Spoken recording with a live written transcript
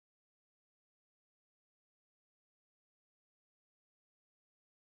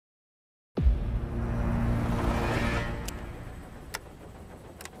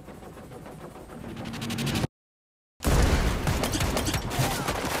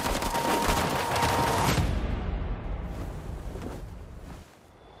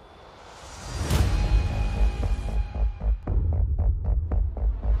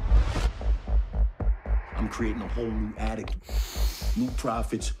creating a whole new attic. New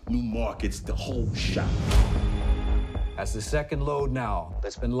profits, new markets, the whole shop. That's the second load now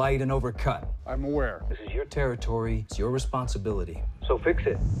that's been light and overcut. I'm aware. This is your territory. It's your responsibility. So fix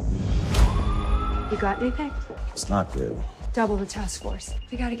it. You got anything? It's not good. Double the task force.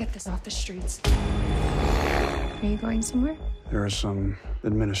 We gotta get this off the streets. Are you going somewhere? There are some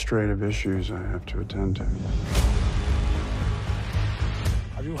administrative issues I have to attend to.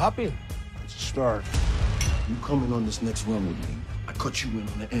 Are you happy? It's a start. You coming on this next run with me, I cut you in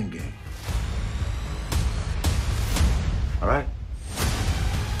on the end game. All right?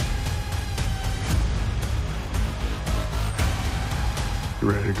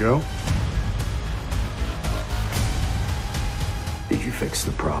 You ready to go? Did you fix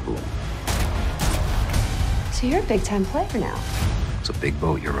the problem? So you're a big-time player now. It's a big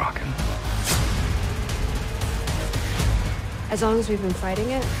boat you're rocking. As long as we've been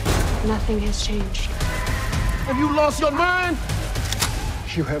fighting it, nothing has changed. Have you lost your mind?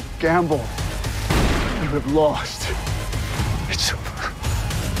 You have gambled. You have lost. It's over.